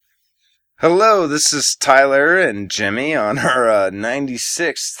Hello, this is Tyler and Jimy on our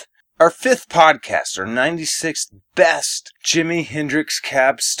 96th, our 5th podcast, our 96th best Jimi Hendrix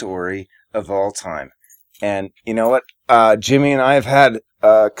cab story of all time. And you know what? Jimy and I have had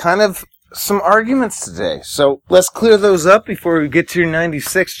kind of some arguments today. So let's clear those up before we get to your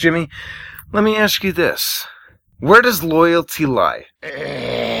 96, Jimy. Let me ask you this. Where does loyalty lie?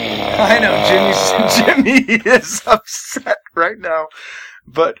 I know Jimy is upset right now.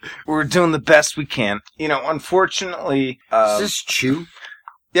 But we're doing the best we can. You know, unfortunately... Is this Chew?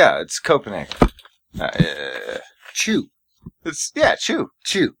 Yeah, it's Copenhagen. Chew. Chew.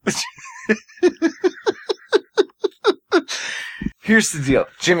 Chew. Here's the deal.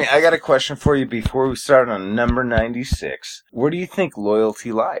 Jimy, I got a question for you before we start on number 96. Where do you think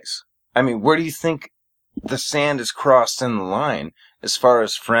loyalty lies? I mean, where do you think the sand is crossed in the line as far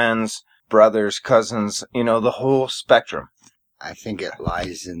as friends, brothers, cousins, you know, the whole spectrum? I think it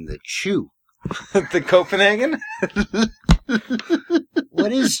lies in the chew. The Copenhagen?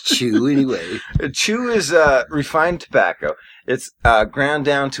 What is chew, anyway? Chew is refined tobacco. It's ground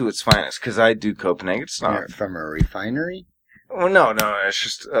down to its finest, because I do Copenhagen. It's not... From a refinery? Well, no, it's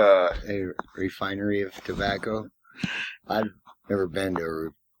just... A refinery of tobacco? I've never been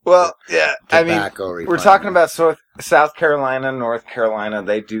to a tobacco refinery. We're talking about South Carolina, North Carolina.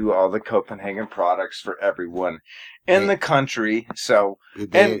 They do all the Copenhagen products for everyone in the country. So,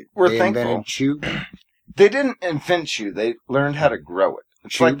 we're thankful. Chew? They didn't invent chew. They learned how to grow it.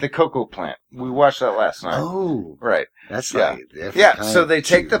 It's like the cocoa plant. We watched that last night. Oh. Right. That's like a different kind so they of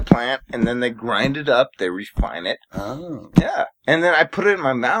take chew. the plant, and then they grind it up. They refine it. Oh. Yeah. And then I put it in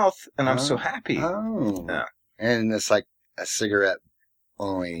my mouth, and I'm so happy. Oh. Yeah. And it's like a cigarette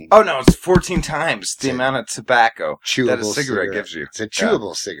only. Oh, no, it's 14 times the amount of tobacco that a cigarette gives you. It's a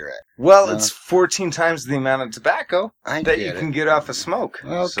chewable cigarette. Well, it's 14 times the amount of tobacco that you can get off a smoke.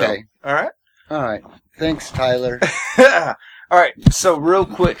 Okay. So, all right? All right. Thanks, Tyler. All right. So real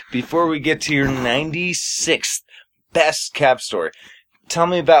quick, before we get to your 96th best cab story, tell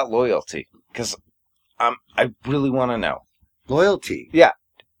me about loyalty, because I really want to know. Loyalty? Yeah.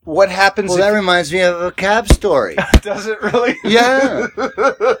 What happens? Well, that reminds me of a cab story. Does it really? Yeah.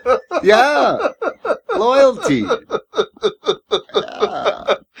 Yeah. Loyalty.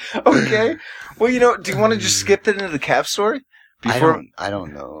 Yeah. Okay. Well, you know, do you want to just skip it into the cab story? I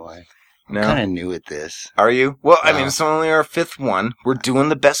don't know. I'm kind of new at this. Are you? Well, I mean, it's only our 5th one. We're doing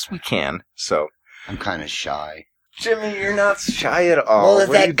the best we can, so. I'm kind of shy. Jimy, you're not shy at all. Well,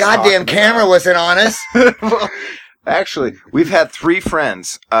 if that goddamn camera wasn't on us. Well, actually, we've had 3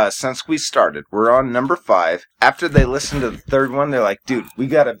 friends since we started. We're on number 5. After they listened to the 3rd one, they're like, dude, we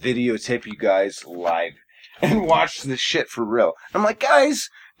got to videotape you guys live and watch this shit for real. I'm like, guys,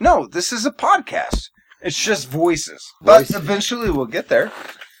 no, this is a podcast. It's just voices. But eventually we'll get there.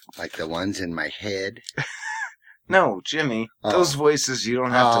 Like the ones in my head? No, Jimy, those voices you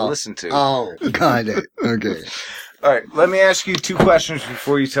don't have to listen to. Oh, got it. Okay. All right, let me ask you 2 questions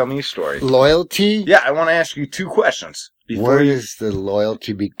before you tell me a story. Loyalty? Yeah, I want to ask you 2 questions. Where does the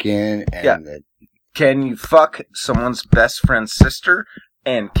loyalty begin? And Can you fuck someone's best friend's sister?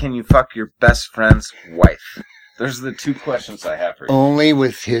 And can you fuck your best friend's wife? Those are the 2 questions I have for you. Only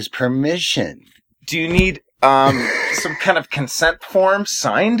with his permission. Do you need some kind of consent form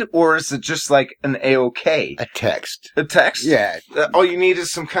signed, or is it just like an A-OK? A text. A text? Yeah. All you need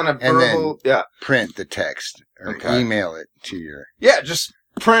is some kind of verbal... Print the text. Or email it to your... Yeah, just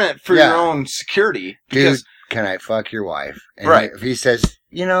print it for your own security. Dude, can I fuck your wife? And if he says,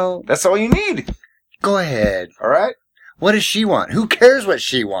 that's all you need. Go ahead. All right? What does she want? Who cares what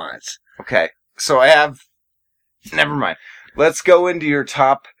she wants? Okay. So I have... Never mind. Let's go into your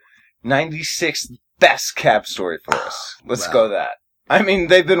top 96th best cab story for us. Let's go that. I mean,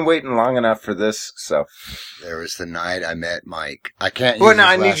 they've been waiting long enough for this, so. There was the night I met Mike. I can't use Well, no,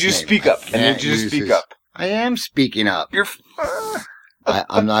 his I need last you to name. speak up. I need you to speak up. I am speaking up.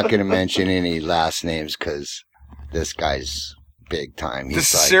 I'm not going to mention any last names because this guy's big time.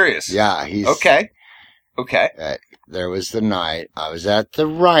 This is serious. Yeah, he's... Okay. There was the night I was at the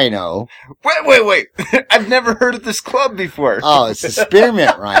Rhino. Wait. I've never heard of this club before. Oh, it's the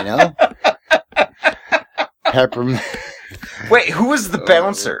Spearmint Rhino. Peppermint. Wait, who was the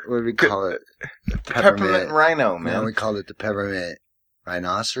bouncer? What do we call it? The Peppermint Rhino, man. No, we called it the Peppermint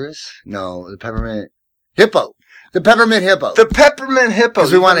Rhinoceros? No, the Peppermint Hippo. The Peppermint Hippo. The Peppermint Hippo.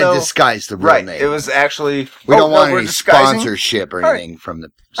 Because we want to disguise the real name. It was actually... We don't want any sponsorship or anything from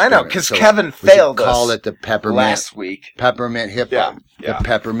the... I know, because Kevin failed us call it the Peppermint... last week. Peppermint Hippo. Yeah. The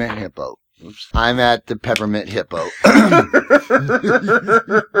Peppermint Hippo. Oops. I'm at the Peppermint Hippo.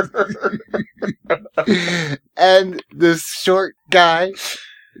 And this short guy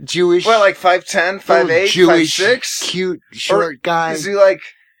Jewish. What, like 5'10", 5'8", Jewish, 5'6"? cute, short guy. Is he like...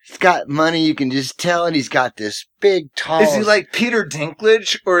 He's got money, you can just tell, and he's got this big, tall... Is he like Peter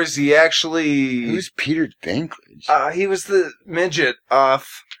Dinklage, or is he actually... Who's Peter Dinklage? He was the midget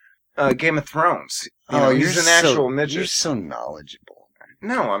off Game of Thrones. He's an actual midget. You're so knowledgeable.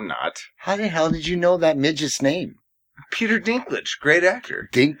 No, I'm not. How the hell did you know that midget's name? Peter Dinklage, great actor.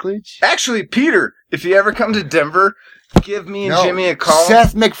 Dinklage? Actually, Peter, if you ever come to Denver, give me and Jimmy a call.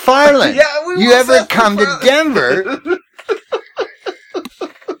 Seth MacFarlane. Yeah, we You ever come to Denver?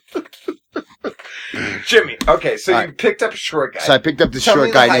 Jimmy, okay, so you picked up a short guy. So I picked up the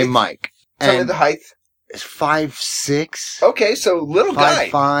short guy named Mike. Tell me the height. It's 5'6". Okay, so little guy.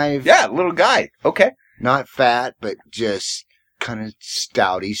 5'5". Yeah, little guy. Okay. Not fat, but just kind of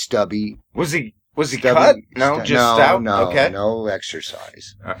stouty, stubby. Was he stubby, cut? No, just stout? No, okay. No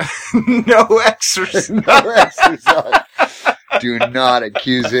exercise. No exercise. No exercise. Do not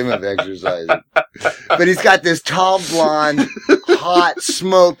accuse him of exercising. But he's got this tall, blonde, hot,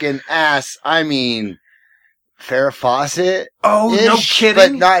 smoking ass. I mean, Farrah Fawcett. Oh, no kidding.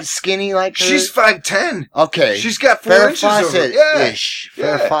 But not skinny like her. She's 5'10". Okay. She's got 4 Farrah inches Fawcett-ish. over.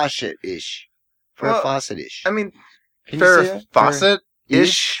 Yeah. Farrah Fawcett-ish. Farrah Fawcett-ish. I mean, Can you say Farrah that?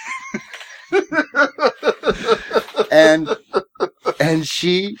 Fawcett-ish. And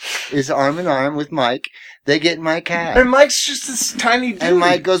she is arm in arm with Mike. They get in my cab. And Mike's just this tiny dude. And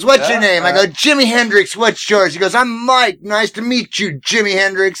Mike goes, "What's your name?" I go, "Jimi Hendrix. What's yours?" He goes, "I'm Mike. Nice to meet you, Jimi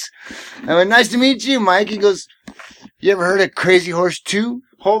Hendrix." I went, "Nice to meet you, Mike." He goes, "You ever heard of Crazy Horse 2?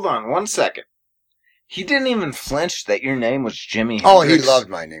 Hold on 1 second. He didn't even flench that your name was Jimi Hendrix. Oh, he loved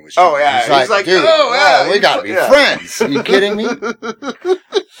my name. Was Jimi. Oh, yeah. He's like, dude, "Oh, yeah, we gotta be friends." Are you kidding me?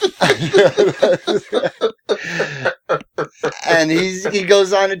 And he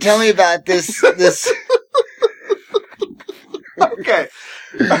goes on to tell me about this. Okay.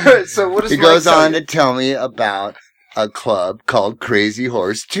 All right, so what does He Mike goes tell on you? to tell me about a club called Crazy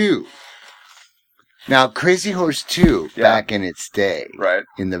Horse 2. Now, Crazy Horse 2, back in its day, right,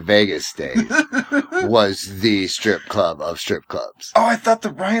 in the Vegas days, was the strip club of strip clubs. Oh, I thought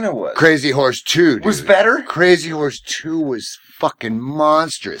the Rhino was. Crazy Horse 2, dude. Was better? Crazy Horse 2 was fucking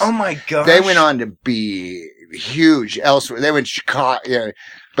monstrous. Oh my gosh. They went on to be huge elsewhere. They went Chicago,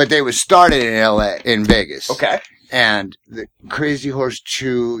 but they was started in LA, in Vegas. Okay. And the Crazy Horse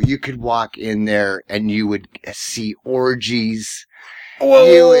 2, you could walk in there and you would see orgies.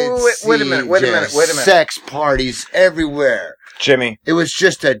 Whoa, wait a minute. Sex parties everywhere. Jimmy. It was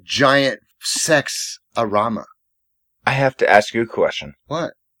just a giant sex-arama. I have to ask you a question.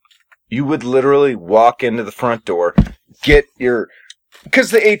 What? You would literally walk into the front door, get your... Because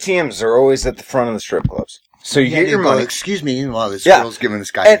the ATMs are always at the front of the strip clubs. So you get your money. Excuse me, while this girl's giving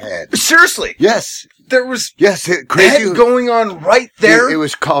this guy a head. Seriously. Yes. There was crazy head going on right there. It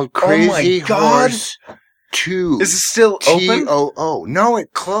was called Crazy Horse 2. Is it still open? TOO. No,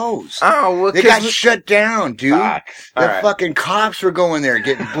 it closed. Oh, well, they got shut down, dude. Fuck. The fucking cops were going there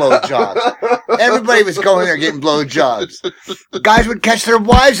getting blowjobs. Everybody was going there getting blowjobs. Guys would catch their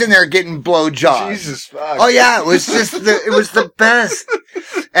wives in there getting blowjobs. Jesus fuck. Oh yeah, it was just it was the best.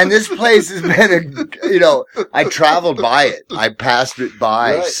 And this place has been I traveled by it. I passed it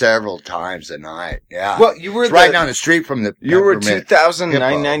by several times a night. Yeah. Well, you were right down the street from the You were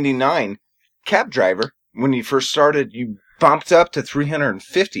 2,999 cab driver. When you first started, you bumped up to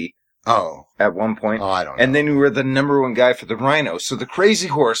 350. Oh. At one point. Oh, I don't know. And then you were the number one guy for the Rhino. So the Crazy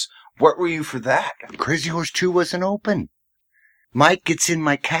Horse, what were you for that? Crazy Horse 2 wasn't open. Mike gets in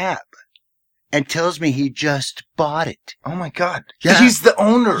my cab and tells me he just bought it. Oh my God. Yeah. He's the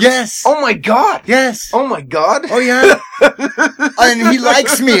owner. Yes. Oh my God. Yes. Oh my God. Oh yeah. And he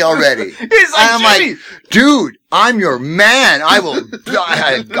likes me already. He's like, I'm like, dude, I'm your man. I'll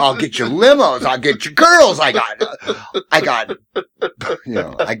get you limos. I'll get you girls. I got,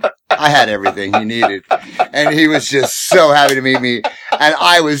 I had everything he needed. And he was just so happy to meet me. And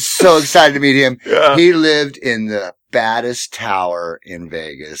I was so excited to meet him. Yeah. He lived in the baddest tower in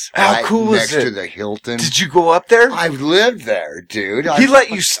Vegas. How cool is it? Next to the Hilton. Did you go up there? I lived there, dude. He let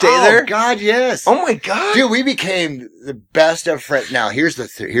you stay there? Oh, God, yes. Oh, my God. Dude, we became the best of friends. Now, here's the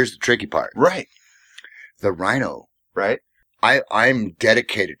tricky part. Right. The Rhino. Right. I'm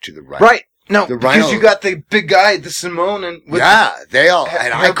dedicated to the Rhino. Right. No, the Rhino, because you got the big guy, the Simone, and... they all...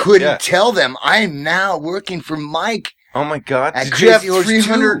 And I couldn't tell them. I'm now working for Mike. Oh my God. Did you have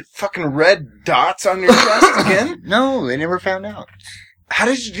 300 fucking red dots on your chest again? No, they never found out. How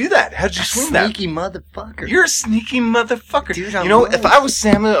did you do that? How did you swing that? Sneaky motherfucker. You're a sneaky motherfucker. Dude, if I was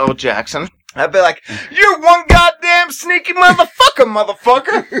Samuel L. Jackson, I'd be like, you're one goddamn sneaky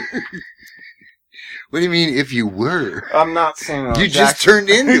motherfucker. What do you mean if you were? I'm not Samuel You Jackson. just turned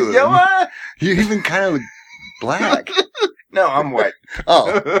into him. You know what? You even kind of look black. No, I'm white.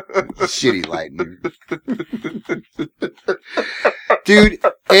 Oh, shitty lightning. Dude,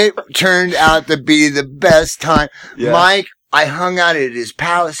 it turned out to be the best time. Yeah. Mike, I hung out at his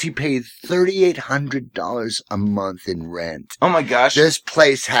palace. He paid $3,800 a month in rent. Oh my gosh. This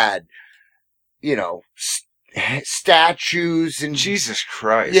place had, statues and, Jesus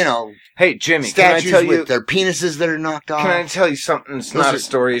Christ. Hey, Jimmy, can I statues tell you? with their penises that are knocked off. Can I tell you something? It's not a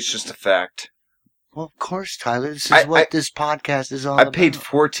story. It's just a fact. Well, of course, Tyler. This is what this podcast is all about. I paid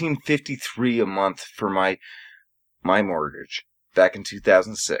 $14.53 a month for my mortgage back in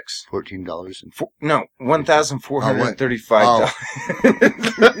 2006. $14 and No,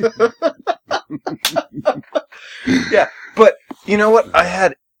 $1,435. Yeah, but you know what? I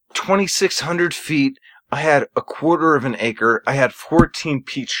had 2,600 feet. I had a quarter of an acre. I had 14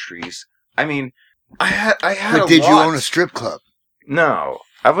 peach trees. I mean, I had But a did you lot. own a strip club? No.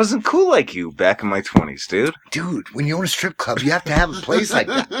 I wasn't cool like you back in my 20s, dude. Dude, when you own a strip club, you have to have a place like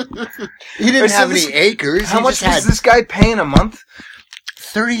that. He didn't have any acres. How He much just was this guy paying a month?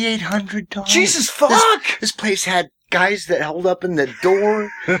 $3,800. Jesus fuck! This place had guys that held up in the door.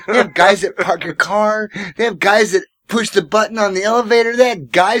 They have guys that park your car. They have guys that push the button on the elevator. They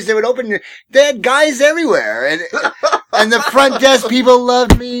had guys that would they had guys everywhere. And the front desk people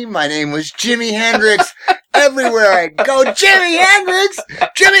loved me. My name was Jimi Hendricks. Everywhere I go, Jimi Hendrix!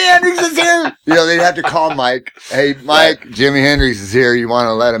 Jimi Hendrix is here! They'd have to call Mike. Hey, Mike, Jimi Hendrix is here. You want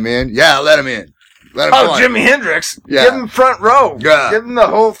to let him in? Yeah, let him in. Let him Oh, Jimi Hendrix. Yeah. Give him front row. Yeah. Give him the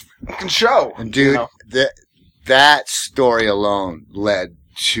whole fucking show. And dude, that story alone led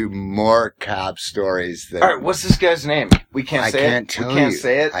to more cab stories. All right, what's this guy's name? We can't say it. I can't tell you. We can't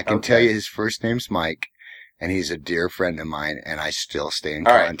say it. I can tell you his first name's Mike, and he's a dear friend of mine, and I still stay in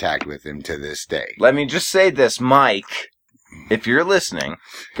contact with him to this day. Let me just say this, Mike. If you're listening,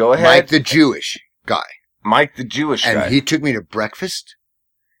 go ahead. Mike the Jewish guy. Mike the Jewish guy. And he took me to breakfast.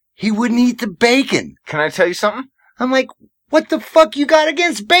 He wouldn't eat the bacon. Can I tell you something? I'm like, what the fuck you got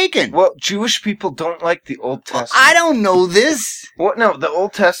against bacon? Well, Jewish people don't like the Old Testament. I don't know this. What? No, the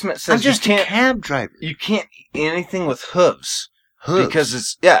Old Testament says I'm just a cab driver. You can't eat anything with hooves. Hooves? Because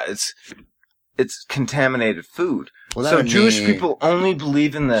it's contaminated food. Well, so Jewish people only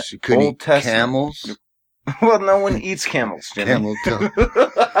believe in the Old Testament. Camels? Well, no one eats camels, Jimmy. Camel toe.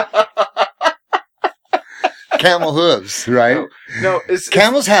 Camel hooves, right? No,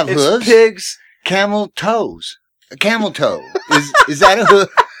 camels have hooves. Pigs. Camel toes. A camel toe. Is that a hoof?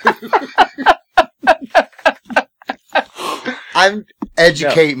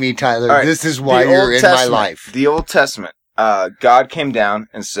 Educate me, Tyler. Right. This is why you're in my life. The Old Testament. God came down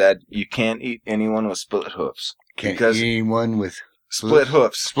and said, you can't eat anyone with split hoofs. Can't eat anyone with split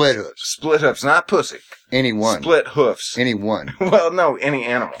hoofs. Split hoofs. Split hoofs, not pussy. Anyone. Split hoofs. Anyone. Well, no, any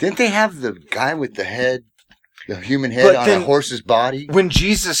animal. Didn't they have the guy with the head, the human head on a horse's body? When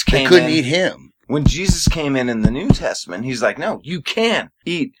Jesus came in. They couldn't eat him. When Jesus came in the New Testament, he's like, no, you can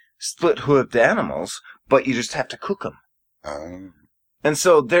eat split-hoofed animals, but you just have to cook them. And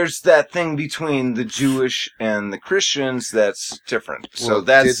so there's that thing between the Jewish and the Christians that's different. So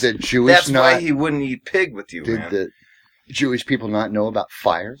that's why he wouldn't eat pig with you, man. Did the Jewish people not know about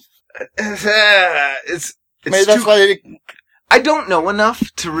fire? It's maybe that's why they didn't. I don't know enough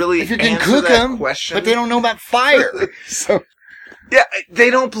to really answer that question. But they don't know about fire. So. Yeah, they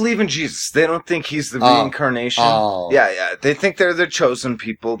don't believe in Jesus. They don't think he's the reincarnation. Yeah. They think they're the chosen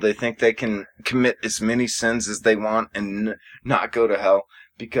people. They think they can commit as many sins as they want and not go to hell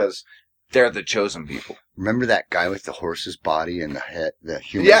because they're the chosen people. Remember that guy with the horse's body and the head, the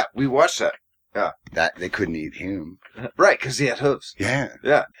human? Yeah, we watched that. Yeah. That they couldn't eat him. Right, because he had hooves. Yeah.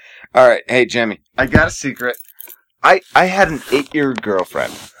 Yeah. All right. Hey, Jimmy, I got a secret. I had an 8-year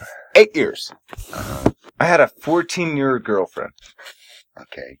girlfriend. 8 years. I had a 14-year girlfriend.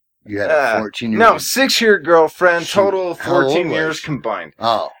 Okay. You had a 14-year... No, 6-year girlfriend, total 14 years combined.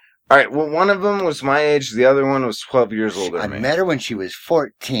 Oh. All right, well, one of them was my age, the other one was 12 years older than me. I met her when she was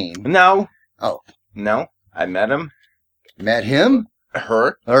 14. No. Oh. No, I met him. Met him?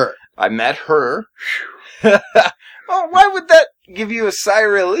 Her. Her. I met her. Oh, why would that give you a sigh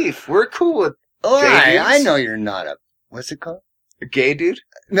of relief? We're cool with gay dudes. I know you're not a... What's it called? A gay dude?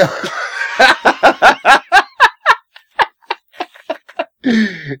 No.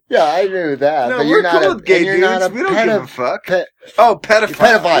 Yeah, I knew that. No, but we're you're not cool a with gay you're dudes. not a We don't give a fuck. Pedophile.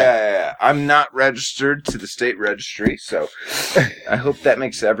 Pedophile. Yeah. I'm not registered to the state registry, so I hope that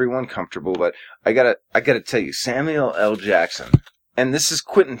makes everyone comfortable. But I gotta tell you, Samuel L. Jackson, and this is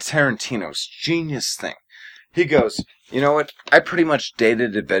Quentin Tarantino's genius thing. He goes, you know what? I pretty much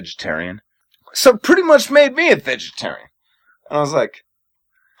dated a vegetarian. So pretty much made me a vegetarian. And I was like,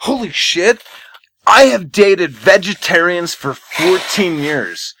 holy shit, I have dated vegetarians for 14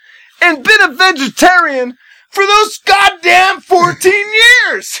 years and been a vegetarian for those goddamn 14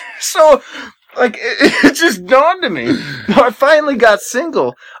 years. So, like, it just dawned on me. When I finally got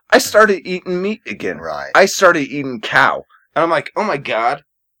single, I started eating meat again. Right. I started eating cow. And I'm like, oh my God,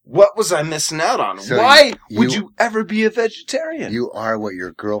 what was I missing out on? So Why would you ever be a vegetarian? You are what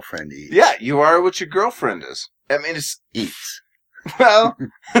your girlfriend eats. Yeah, you are what your girlfriend is. I mean, it's... Eats. Well...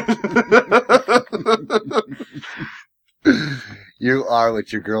 You are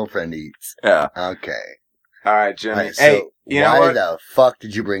what your girlfriend eats. Yeah. Okay. All right, Jimmy. All right, so hey, you know what? why the fuck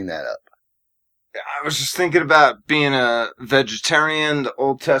did you bring that up? I was just thinking about being a vegetarian, the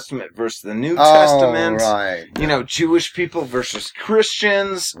Old Testament versus the New Testament. Right. You know, Jewish people versus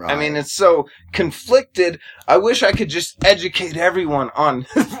Christians. Right. I mean, it's so conflicted. I wish I could just educate everyone on,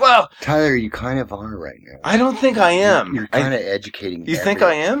 well... Tyler, you kind of are right now. I don't think I am. You're kind of educating You think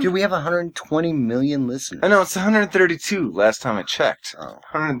I am? Dude, we have 120 million listeners. I know, it's 132 last time I checked. Oh.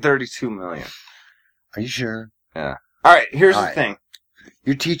 132 million. Are you sure? Yeah. All right, here's All the right. thing.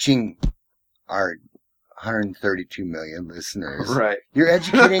 You're teaching our 132 million listeners. Right. You're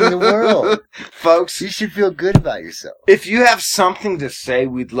educating the world. Folks, You should feel good about yourself. if you have something to say,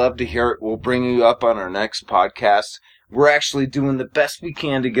 we'd love to hear it. We'll bring you up on our next podcast. We're actually doing the best we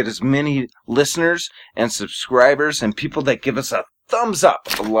can to get as many listeners and subscribers and people that give us a thumbs up,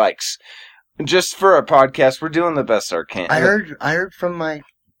 likes. Just for our podcast, we're doing the best our can. I heard from my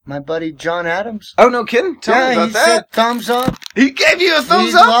buddy John Adams. Oh, no kidding? Tell me about he that. said thumbs up. He gave you a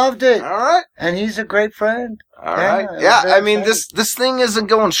thumbs He up? loved it. All right. And he's a great friend. All right. I'm Yeah, very I mean, excited. this thing isn't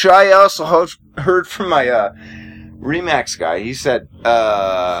going shy. I also heard from my Remax guy. He said,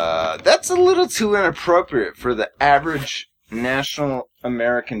 that's a little too inappropriate for the average national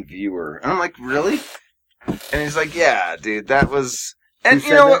American viewer. And I'm like, really? And he's like, yeah, dude, that was... And Who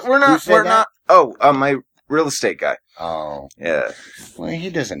you know said what? that? We're not... Oh, my real estate guy. Oh. Yeah. Well, he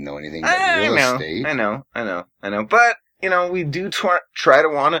doesn't know anything about I real know, estate. I know. But, you know, we do try to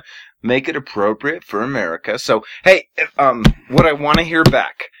want to make it appropriate for America. So, hey, what I want to hear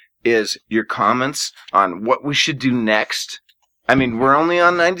back is your comments on what we should do next. I mean, we're only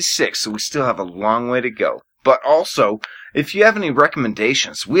on 96, so we still have a long way to go. But also, if you have any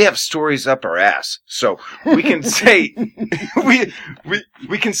recommendations, we have stories up our ass. So we can say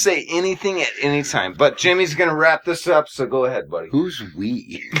we can say anything at any time. But Jimmy's gonna wrap this up, so go ahead, buddy. Who's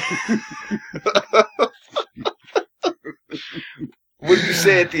we? What did you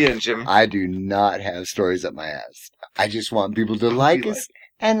say at the end, Jimmy? I do not have stories up my ass. I just want people to like us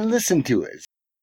and listen to us.